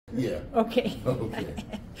Yeah. Okay. Okay.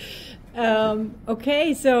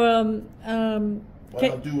 Okay, so What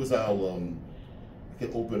I'll do is I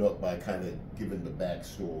can open up by kind of giving the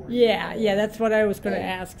backstory. yeah, that's what I was going to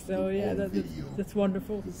ask. So on yeah, video. that's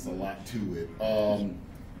wonderful. There's a lot to it.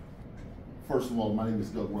 First of all, my name is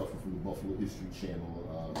Doug Ruffin from the Buffalo History Channel.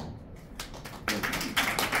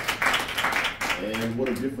 And what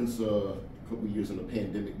a difference a couple of years in the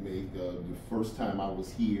pandemic made. The first time I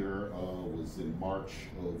was here was in March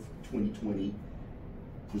of 2020,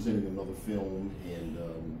 presenting another film, and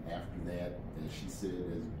after that, as she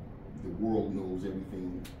said, as the world knows,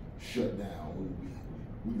 everything shut down.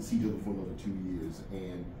 We didn't see each other for another 2 years,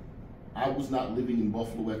 and I was not living in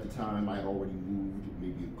Buffalo at the time. I had already moved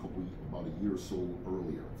maybe about a year or so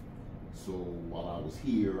earlier. So while I was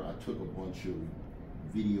here, I took a bunch of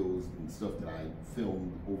videos and stuff that I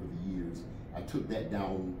filmed over the years. I took that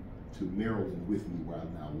down to Maryland with me, where I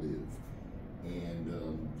now live. And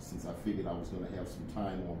since I figured I was going to have some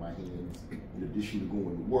time on my hands, in addition to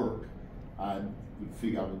going to work, I would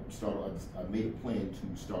figure I would start. I made a plan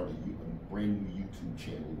to start a brand new YouTube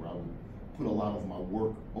channel where I would put a lot of my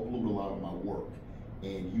work, upload a lot of my work,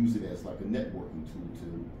 and use it as like a networking tool to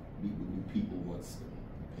meet with new people once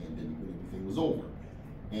the pandemic, when everything was over.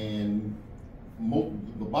 And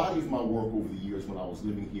the body of my work over the years when I was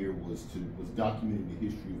living here was documenting the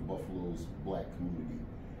history of Buffalo's Black community.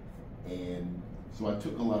 And so I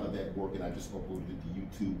took a lot of that work and I just uploaded it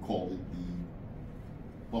to YouTube, called it the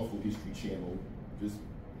Buffalo History Channel, just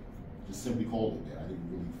simply called it that. I didn't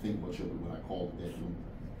really think much of it when I called it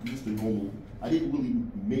that. Just a normal, I didn't really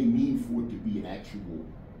mean for it to be an actual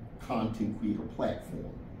content creator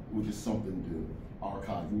platform. It was just something to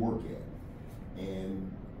archive work at.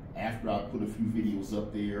 And after I put a few videos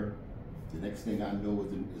up there, the next thing I know,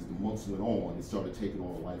 as the months went on, it started taking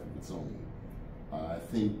on a life of its own. I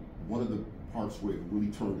think one of the parts where it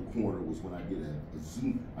really turned the corner was when I did a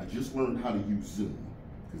Zoom. I just learned how to use Zoom,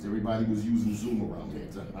 because everybody was using Zoom around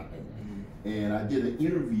that time. And I did an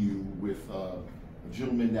interview with a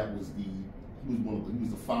gentleman that was he was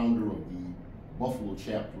the founder of the Buffalo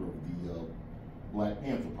chapter of the Black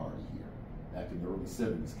Panther Party here back in the early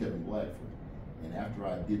 70s, Kevin Blackford. And after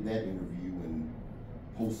I did that interview and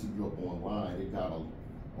posted it up online, it got a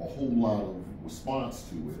whole lot of response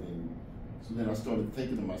to it. And so then I started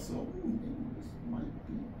thinking to myself, maybe this might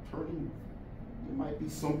be turning, there might be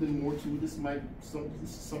something more to it. This is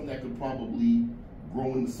something that could probably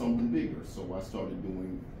grow into something bigger. So I started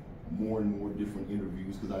doing more and more different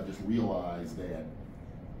interviews, because I just realized that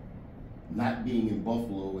not being in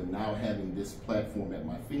Buffalo and now having this platform at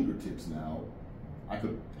my fingertips now, I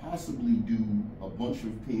could possibly do a bunch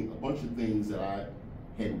of things that I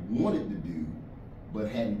had wanted to do but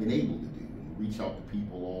hadn't been able to do, and reach out to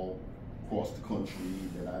people all across the country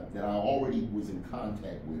that I already was in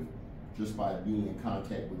contact with just by being in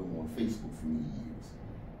contact with them on Facebook for many years.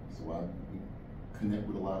 So I connect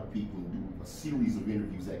with a lot of people and do a series of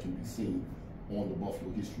interviews that can be seen on the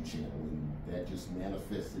Buffalo History Channel, and that just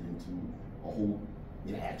manifested into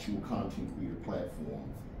an actual content creator platform,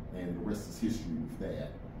 and the rest is history with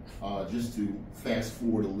that. Just to fast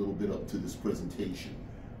forward a little bit up to this presentation,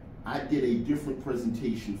 I did a different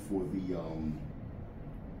presentation for the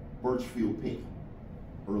Birchfield Pink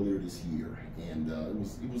earlier this year, and it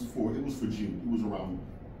was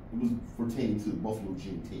pertaining to the Buffalo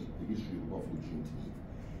Juneteenth, the history of the Buffalo Juneteenth.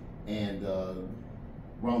 And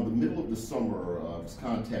around the middle of the summer, I was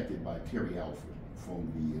contacted by Terry Alford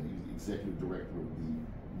from he was the executive director of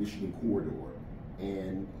the Michigan Corridor,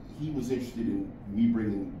 and he was interested in me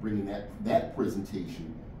bringing that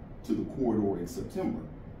presentation to the corridor in September.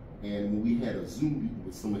 And when we had a Zoom meeting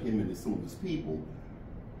with some of him and some of his people,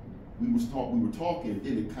 we were talking, and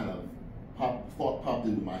then it kind of thought popped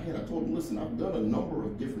into my head. I told him, listen, I've done a number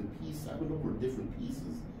of different pieces. I have a number of different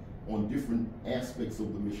pieces on different aspects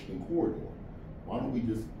of the Michigan Corridor. Why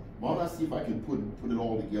don't I see if I can put it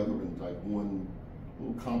all together in like one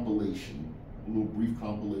little compilation, a little brief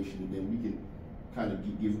compilation, and then we can kind of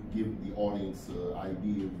give the audience an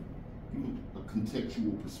idea of a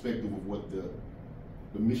contextual perspective of what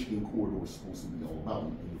the Michigan Corridor is supposed to be all about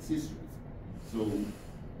in its history. So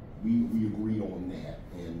we agreed on that,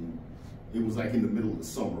 and it was like in the middle of the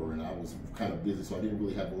summer, and I was kind of busy, so I didn't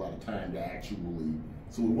really have a lot of time to actually.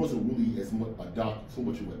 So it wasn't really so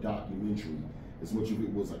much of a documentary as much of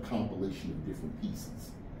it was a compilation of different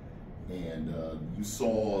pieces. And you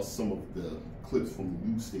saw some of the clips from the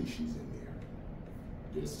news stations in there.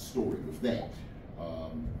 There's a story with that.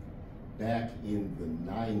 Back in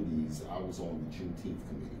the 90s, I was on the Juneteenth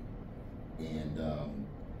committee, and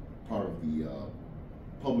part of the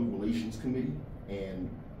Public Relations Committee, and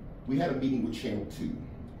we had a meeting with Channel 2,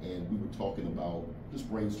 and we were talking about just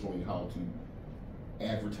brainstorming how to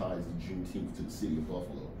advertise the Juneteenth to the city of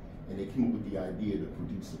Buffalo. And they came up with the idea to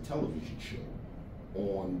produce a television show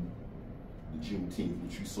on the Juneteenth,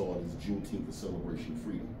 which we saw as Juneteenth, a celebration of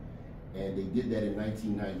freedom. And they did that in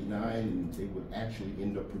 1999, and they would actually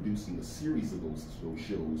end up producing a series of those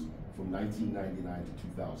shows from 1999 to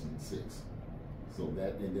 2006. So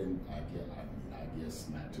that, and then I guess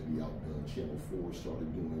not to be outdone, Channel 4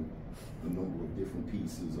 started doing a number of different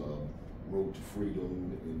pieces, Road to Freedom,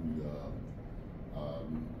 and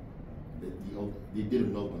they did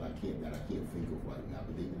another one I can't think of right now,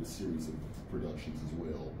 but they did a series of productions as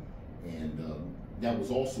well. And that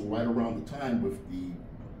was also right around the time with the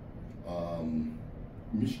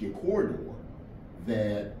Michigan Corridor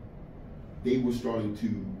that they were starting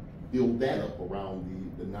to build that up around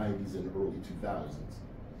the 90s and early 2000s.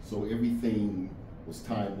 So everything was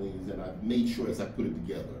timely, and I made sure as I put it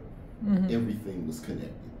together, everything was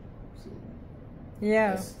connected. So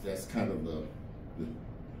yeah, that's kind of the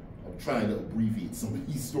I'm trying to abbreviate some of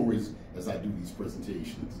these stories as I do these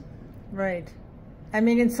presentations. Right. I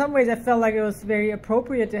mean, in some ways I felt like it was very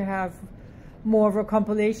appropriate to have more of a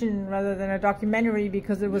compilation rather than a documentary,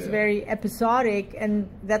 because it was very episodic, and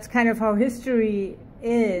that's kind of how history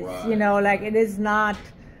is, you know, like it is not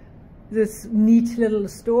this neat little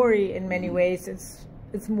story in many ways.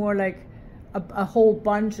 It's more like a whole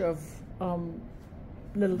bunch of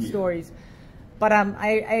little stories. But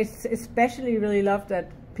I especially really loved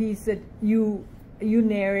that piece that you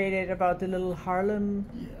narrated about the little Harlem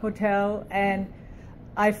hotel, and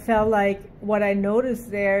I felt like what I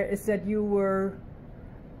noticed there is that you were,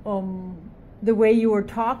 the way you were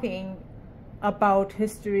talking about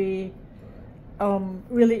history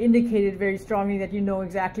really indicated very strongly that you know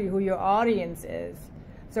exactly who your audience is.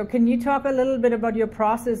 So can you talk a little bit about your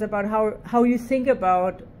process, about how you think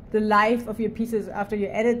about the life of your pieces after you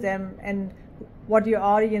edit them, and what your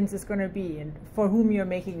audience is going to be, and for whom you're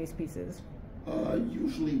making these pieces?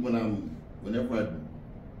 Usually whenever I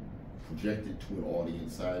project it to an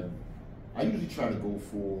audience, I usually try to go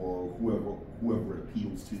for whoever it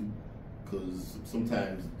appeals to, because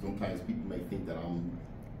sometimes people may think that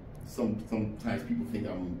sometimes people think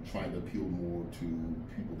I'm trying to appeal more to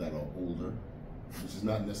people that are older, which is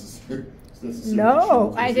not necessarily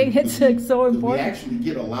no, true. I think it's like so important. We actually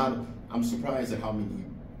get a lot of, I'm surprised at how many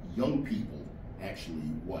young people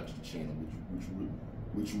actually watch the channel,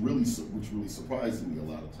 which really surprises me a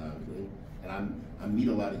lot of times. And I meet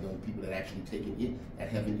a lot of young people that actually that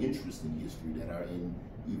have an interest in history, that are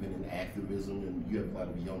even in activism, and you have a lot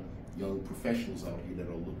of young professionals out here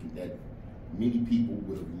that are looking at. Many people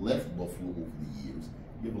would have left Buffalo over the years.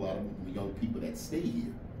 You have a lot of young people that stay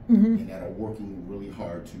here and that are working really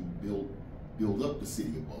hard to build up the city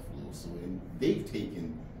of Buffalo. So, and they've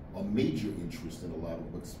taken a major interest in a lot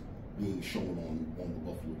of what's being shown on the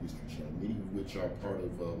Buffalo History Channel, many of which are part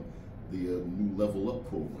of the new Level Up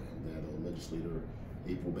program that legislator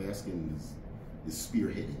April Baskin is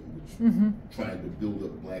spearheading, which trying to build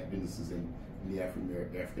up black businesses in the African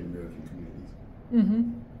American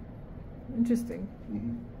communities. Interesting.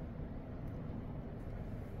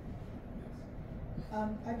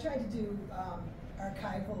 I've tried to do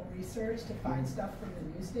archival research to find stuff from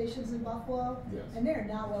the news stations in Buffalo, and they're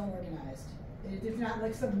not well organized. There's not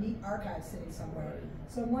like some neat archive sitting somewhere.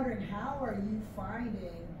 So I'm wondering, how are you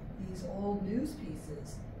finding these old news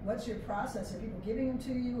pieces? What's your process? Are people giving them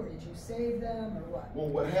to you, or did you save them, or what? Well,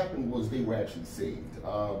 what happened was they were actually saved.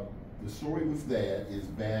 The story with that is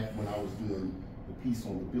back when I was doing the piece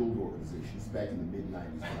on the Build organization. It's back in the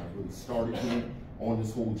mid-90s when I really started here on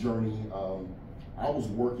this whole journey. I was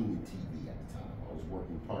working in TV at the time. I was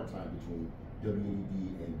working part-time between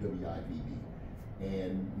WNED and WIVB.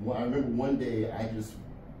 And I remember one day I just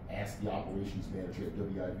asked the operations manager at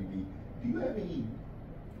WIVB, do you have any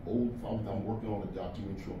old, I'm working on a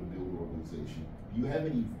documentary on the Build organization, do you have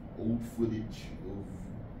any old footage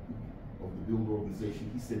of the Build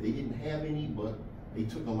organization? He said they didn't have any, but they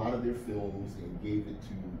took a lot of their films and gave it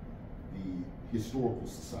to the Historical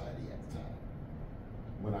Society at the time.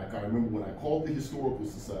 I remember when I called the Historical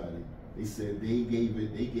Society, they said they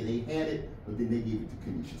had it, but then they gave it to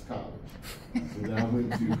Canisius College. So then I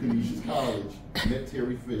went to Canisius College, met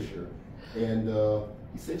Terry Fisher, and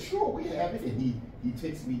he said, sure, we have it. And he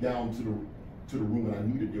takes me down to the room, and I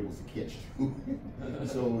knew that there was a catch to it.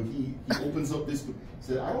 So he opens up this,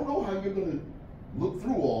 said, I don't know how you're going to look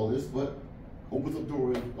through all this, but opens up the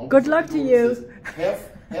door. Good luck to you. Says,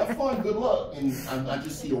 have fun, good luck. And I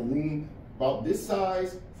just see a room about this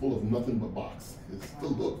size full of nothing but boxes to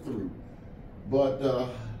look through. But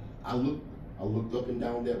I looked up and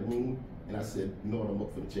down that room, and I said, you know what, I'm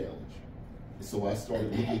up for the challenge. So I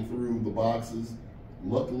started looking through the boxes.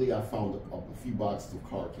 Luckily, I found a few boxes of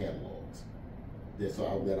car catalogs that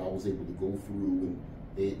I was able to go through,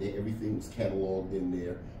 and everything was cataloged in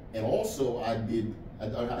there. And also, I'd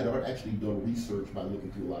actually done research by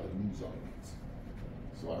looking through a lot of news articles.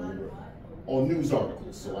 So I remember on news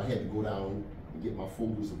articles. So I had to go down and get my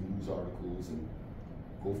folders of news articles and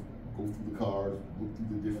go through the cars, look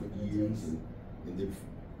through the different years, and then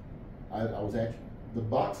I was actually, the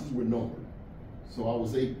boxes were numbered. So I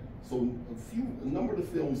was able, a number of the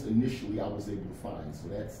films initially I was able to find. So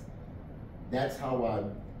that's how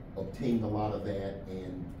I obtained a lot of that.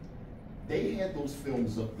 And they had those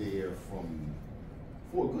films up there for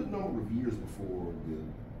a good number of years before the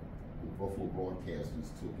Buffalo broadcasters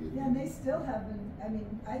took it. Yeah, and they still haven't. I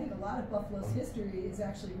mean, I think a lot of Buffalo's history is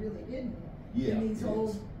actually really hidden in these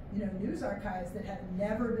old, news archives that have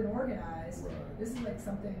never been organized. Right. This is like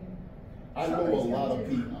something. I know a lot of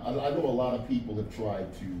people. I know a lot of people have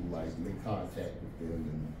tried to make contact with them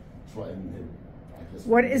and try and.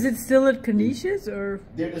 What is it still at Canisius or?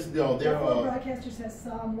 They're just Buffalo Broadcasters has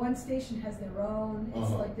some. One station has their own.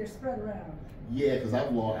 It's like they're spread around. Yeah, because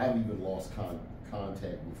I've even lost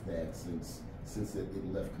contact with that since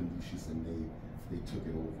it left Canisius and they took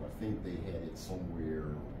it over. I think they had it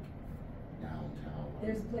somewhere downtown.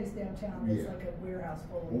 There's a place downtown that's like a warehouse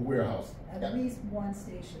full of at least one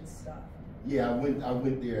station stuff. Yeah, I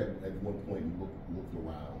went there at one point and looked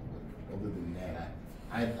around, but other than that,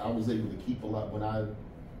 I was able to keep a lot. When I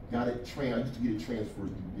got it I used to get it transferred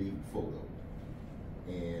through David Photo,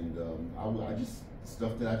 and I just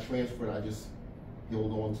stuff that I transferred, I just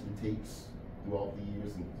held on to the tapes throughout the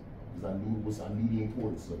years, and because I knew the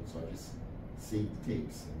importance of it, so I just saved the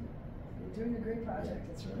tapes. And you're doing a great project.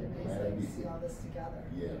 It's really amazing to see all this together.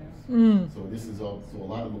 Yeah. So this is so a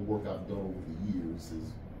lot of the work I've done over the years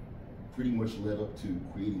is pretty much led up to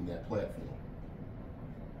creating that platform.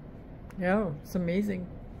 Yeah, it's amazing.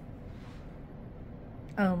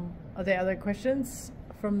 Are there other questions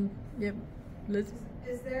from Liz?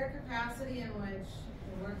 Is there a capacity in which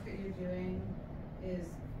the work that you're doing is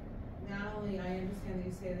not only, I understand that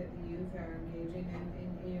you say that the youth are engaging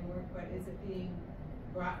in your work, but is it being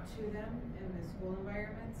brought to them in the school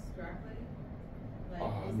environments directly? Like,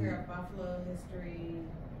 is there a Buffalo history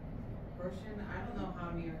portion? I don't know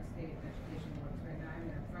how New York State education works right now. I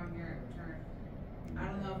mean, I'm from here, I returned. I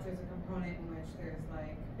don't know if there's a component in which there's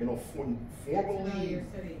like, formally,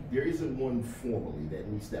 there isn't one formally, that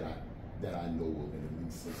at least that I know of, and at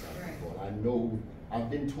least since I've been born. I know I've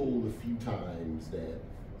been told a few times that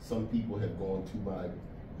some people have gone to my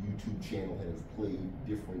YouTube channel and have played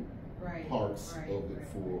different parts of it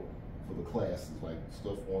for the classes, like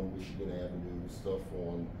stuff on Michigan Avenue, stuff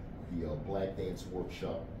on the Black Dance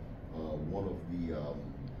Workshop. One of the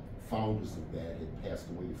founders of that had passed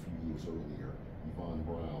away a few years earlier, Yvonne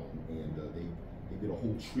Brown, and they did a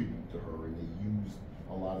whole tribute to her, and they used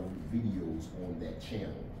a lot of videos on that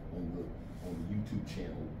channel, on the YouTube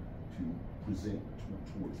channel, to present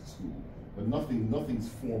towards the school. But nothing's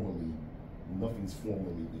formally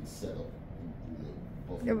been set up in the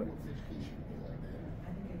Buffalo Board of Education, anything like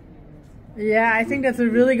that. Yeah, I think that's a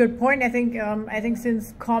really good point. I think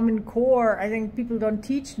since Common Core, I think people don't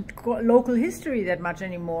teach local history that much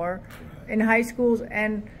anymore in high schools,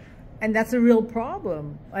 and that's a real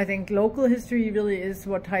problem. I think local history really is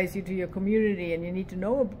what ties you to your community, and you need to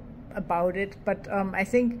know about it. But I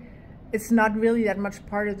think it's not really that much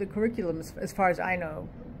part of the curriculum, as far as I know.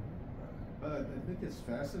 I think it's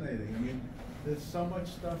fascinating. I mean, there's so much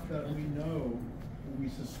stuff that we know, we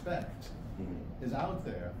suspect is out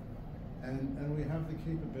there, and we have the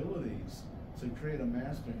capabilities to create a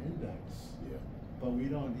master index, but we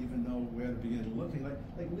don't even know where to begin looking.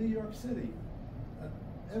 Like New York City,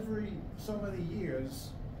 every so many years,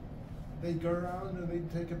 they go around and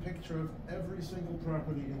they take a picture of every single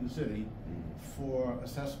property in the city for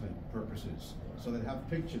assessment purposes. So they have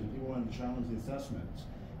pictures if you want to challenge the assessments.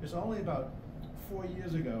 It's only about 4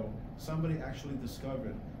 years ago, somebody actually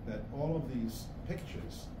discovered that all of these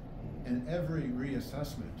pictures and every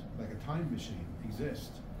reassessment, like a time machine,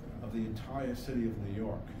 exists of the entire city of New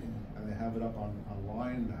York. And they have it up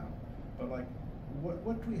online now. But like,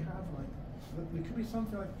 what do we have? Like, it could be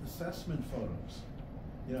something like assessment photos,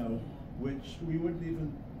 which we wouldn't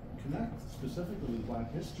even connect specifically with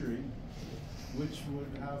Black history, which would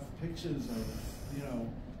have pictures of,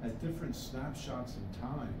 at different snapshots in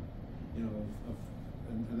time,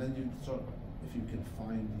 and then you sort of, if you can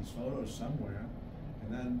find these photos somewhere,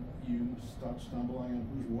 and then you start stumbling on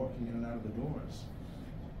who's walking in and out of the doors.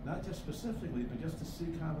 Not just specifically, but just to see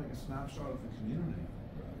kind of like a snapshot of the community.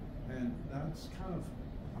 And that's kind of,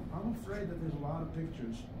 I'm afraid that there's a lot of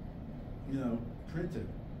pictures, you know, printed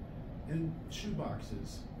in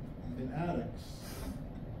shoeboxes, in attics,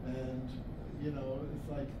 and you know, it's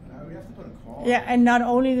like we have to put a call. Yeah, and not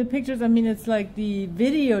only the pictures. I mean, it's like the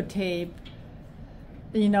videotape.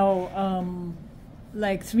 You know,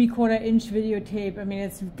 like 3/4 inch videotape. I mean,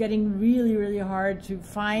 it's getting really, really hard to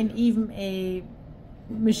find even a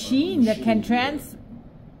machine that can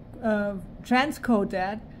transcode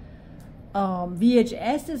that.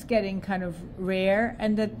 VHS is getting kind of rare,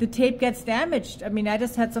 and that the tape gets damaged. I mean, I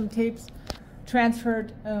just had some tapes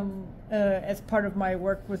transferred as part of my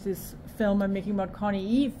work with this film I'm making about Connie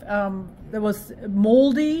Eve. There was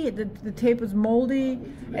moldy, the tape was moldy,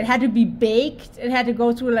 it had to be baked, it had to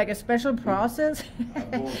go through like a special process.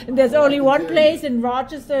 And there's only one place in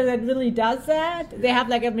Rochester that really does that. They have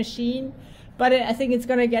like a machine. But I think it's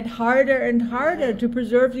going to get harder and harder to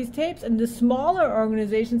preserve these tapes. And the smaller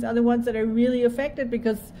organizations are the ones that are really affected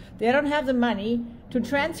because they don't have the money to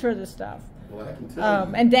transfer the stuff. Well, I can tell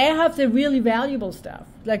you. And they have the really valuable stuff.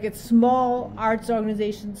 Like it's small arts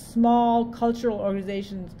organizations, small cultural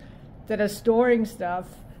organizations that are storing stuff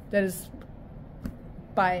that is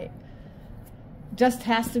just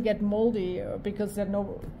has to get moldy because there's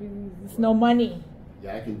no money.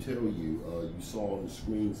 Yeah, I can tell you, you saw on the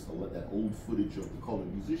screens that old footage of the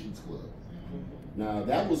Colored Musicians Club. Now,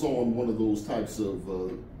 that was on one of those types of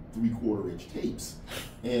 3/4 inch tapes.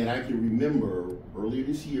 And I can remember earlier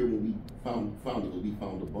this year when we found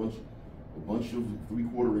a bunch of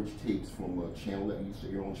 3/4 inch tapes from a channel that we used to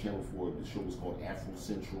air on Channel 4. The show was called Afro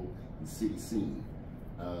Central and City Scene.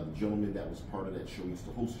 The gentleman that was part of that show used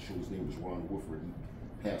to host the show. His name was Ron Woodford. He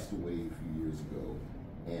passed away a few years ago.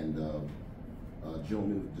 And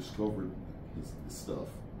gentleman discovered his stuff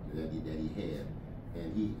that he had,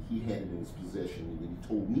 and he had it in his possession, and then he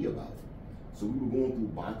told me about it. So we were going through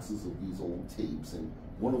boxes of these old tapes, and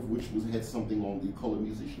one of which had something on the Colored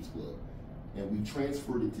Musicians Club, and we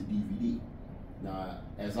transferred it to DVD. Now,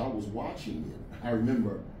 as I was watching it, I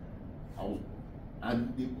remember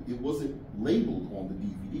it wasn't labeled on the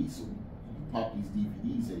DVD, so you pop these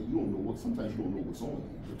DVDs and you don't know sometimes you don't know what's on it.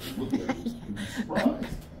 You look at it and be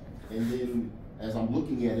surprised. And then as I'm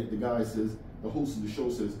looking at it, the host of the show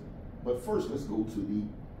says, but first let's go to the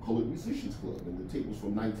Colored Musicians Club. And the tape was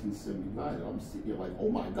from 1979. And I'm sitting here like, oh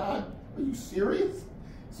my God, are you serious?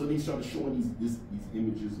 So they started showing these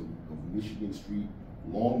images of Michigan Street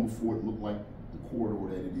long before it looked like the corridor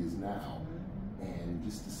that it is now. And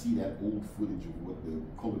just to see that old footage of what the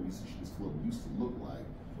Colored Musicians Club used to look like.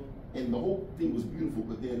 And the whole thing was beautiful,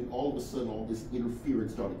 but then all of a sudden all this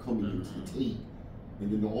interference started coming into the tape.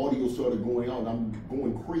 And then the audio started going out, and I'm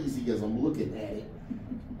going crazy as I'm looking at it.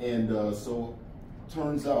 And so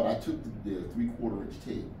turns out I took the 3/4 inch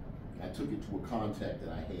tape. I took it to a contact that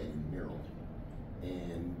I had in Maryland.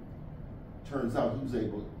 And turns out he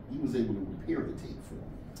was able to repair the tape for me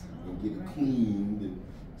and get it cleaned. And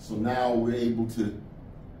so now you were able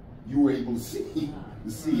to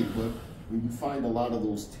see it. But when you find a lot of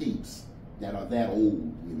those tapes that are that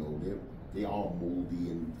old, you know, they are moldy,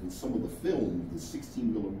 and some of the film, the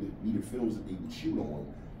 16mm films that they would shoot on,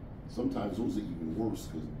 sometimes those are even worse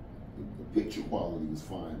because the picture quality is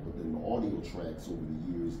fine, but then the audio tracks over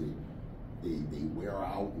the years, they wear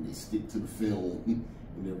out and they stick to the film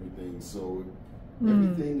and everything. So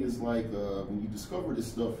everything is like, when you discover this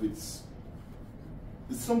stuff, it's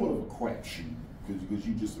somewhat of a crapshoot because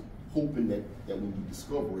you're just hoping that when you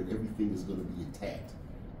discover it, everything is going to be intact.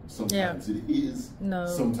 Sometimes it is. No.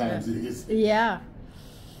 Sometimes it is. Yeah.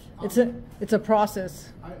 It's a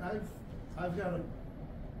process. I've got a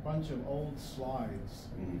bunch of old slides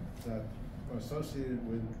that are associated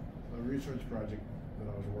with a research project that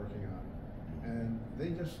I was working on, and they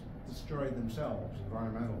just destroyed themselves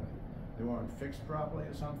environmentally. They weren't fixed properly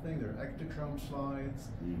or something. They're Ektachrome slides,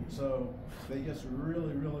 so they just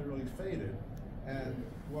really, really, really faded. And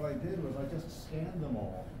what I did was I just scanned them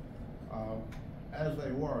all as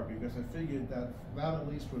they were, because I figured that at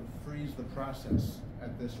least would freeze the process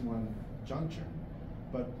at this one juncture.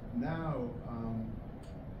 But now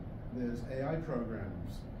there's AI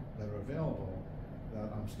programs that are available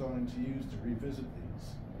that I'm starting to use to revisit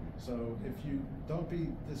these. So if you don't be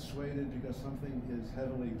dissuaded because something is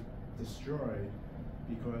heavily destroyed,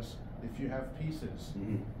 because if you have pieces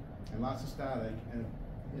and lots of static and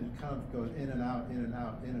it kind of goes in and out, in and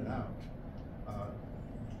out, in and out,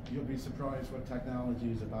 you'll be surprised what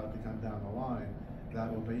technology is about to come down the line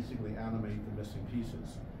that will basically animate the missing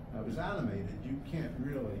pieces. Now, if it's animated, you can't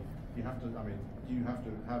really, you have to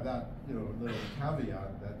have that, little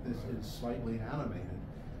caveat that this is slightly animated,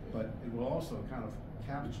 but it will also kind of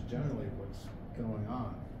capture generally what's going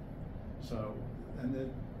on. So, and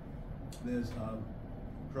then there's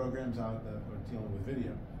programs out that are dealing with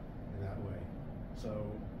video in that way.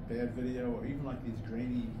 So bad video, or even like these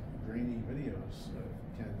grainy videos,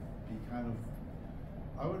 can be kind of,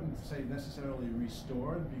 I wouldn't say necessarily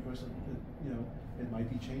restored, because it might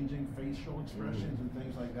be changing facial expressions and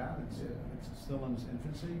things like that. It's still in its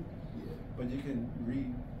infancy, but you can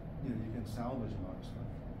you can salvage a lot of stuff.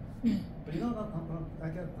 But I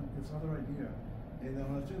got this other idea. And when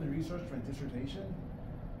I was doing the research for my dissertation,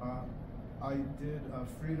 I did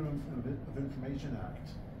Freedom of Information Act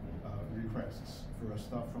requests for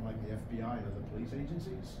stuff from like the FBI and other police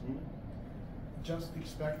agencies. Just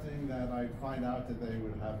expecting that I'd find out that they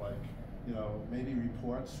would have like, maybe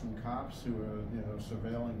reports from cops who were,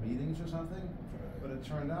 surveilling meetings or something. But it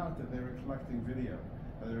turned out that they were collecting video,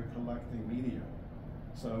 they were collecting media.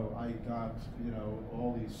 So I got,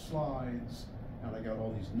 all these slides, and I got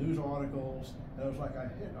all these news articles, and it was like I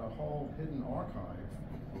hit a whole hidden archive.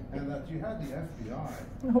 And that you had the FBI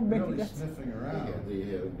really sniffing around,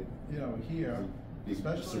 here.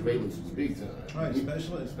 Especially surveillance was big time. Right,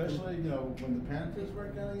 especially when the Panthers were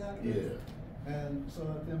getting active. And so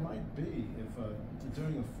that there might be, if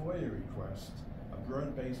doing a FOIA request, a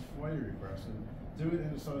broad-based FOIA request, and do it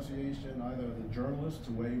in association, either the journalists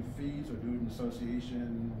to waive fees, or do it in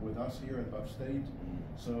association with us here at Buff State,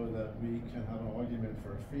 so that we can have an argument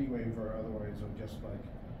for a fee waiver. Otherwise, it'll just like,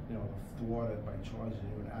 thwarted by charging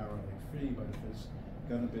you an hourly fee. But if it's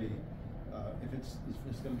going to be, if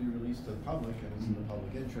it's going to be released to the public, and it's in the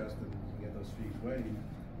public interest, and you can get those fees waived,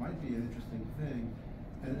 might be an interesting thing.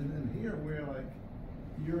 And here, where like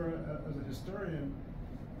you're as a historian,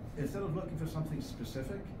 instead of looking for something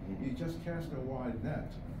specific, you just cast a wide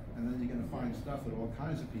net, and then you're going to find stuff that all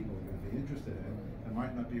kinds of people are going to be interested in, and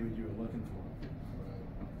might not be what you were looking for.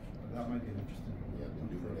 But that might be an interesting. Yeah, I've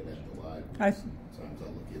been doing it at the library. Sometimes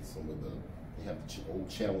I look at some of they have old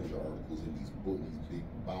Challenger articles in these big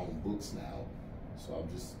bound books now. So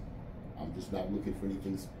I'm just not looking for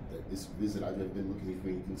anything. This visit, I've never been looking for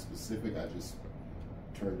anything specific. I just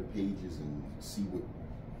turn the pages and see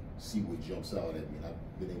what jumps out at me. And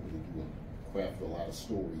I've been able to craft a lot of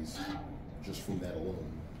stories just from that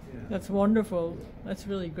alone. Yeah. That's wonderful. Yeah. That's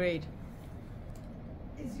really great.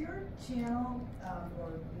 Is your channel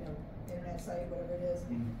or internet site, whatever it is,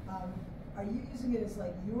 are you using it as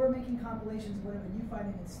like you're making compilations, whatever you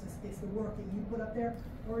find it's the work that you put up there,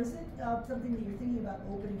 or is it something that you're thinking about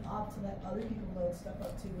opening up to let other people load stuff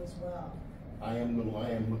up to as well? I am looking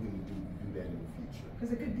to do that in the future.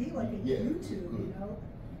 Because it could be like a YouTube,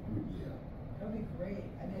 Yeah. That would be great.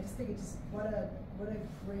 I mean, I just think it's just what a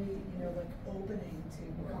great like opening to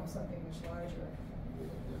become something much larger.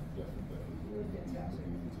 Yeah, definitely. Really fantastic.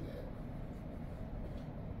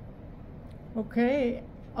 Okay.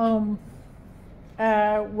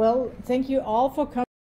 Well, thank you all for coming.